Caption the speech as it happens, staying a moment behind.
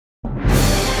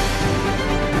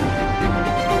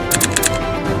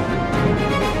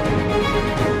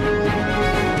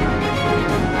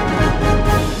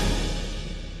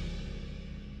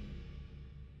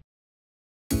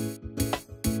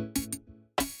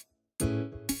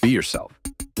Be yourself.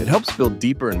 It helps build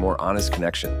deeper and more honest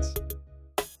connections.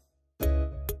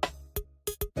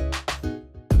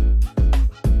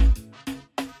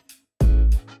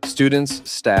 Students,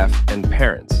 staff, and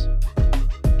parents,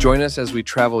 join us as we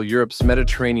travel Europe's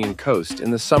Mediterranean coast in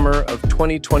the summer of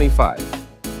 2025.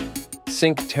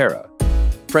 Cinque Terre,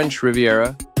 French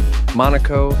Riviera,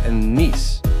 Monaco, and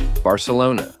Nice,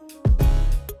 Barcelona.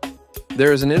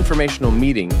 There is an informational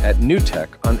meeting at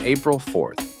NewTek on April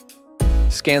 4th.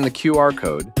 Scan the QR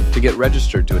code to get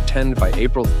registered to attend by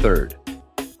April 3rd.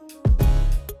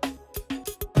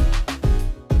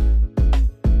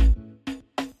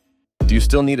 Do you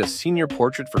still need a senior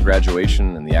portrait for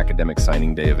graduation and the academic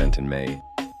signing day event in May?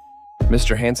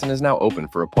 Mr. Hansen is now open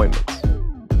for appointments.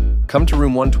 Come to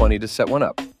room 120 to set one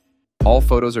up. All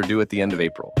photos are due at the end of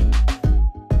April.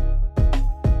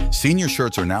 Senior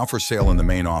shirts are now for sale in the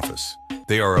main office.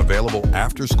 They are available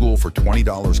after school for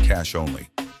 $20 cash only.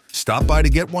 Stop by to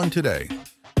get one today.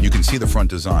 You can see the front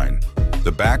design.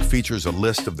 The back features a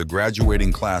list of the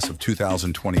graduating class of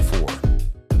 2024.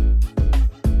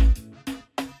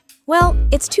 Well,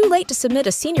 it's too late to submit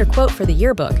a senior quote for the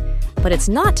yearbook, but it's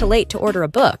not too late to order a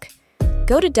book.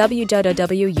 Go to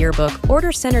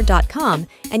www.yearbookordercenter.com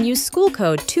and use school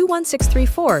code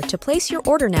 21634 to place your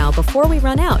order now before we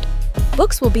run out.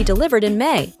 Books will be delivered in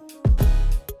May.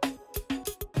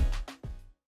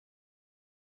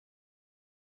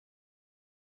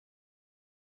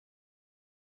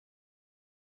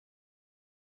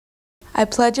 I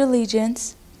pledge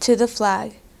allegiance to the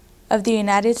flag of the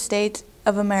United States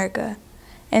of America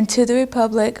and to the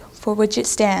republic for which it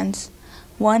stands,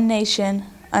 one nation,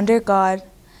 under God,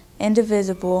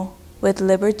 indivisible, with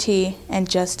liberty and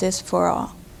justice for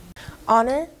all.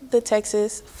 Honor the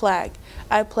Texas flag.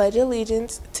 I pledge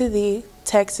allegiance to thee,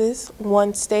 Texas,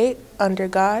 one state, under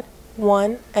God,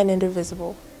 one and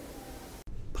indivisible.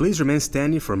 Please remain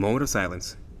standing for a moment of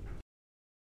silence.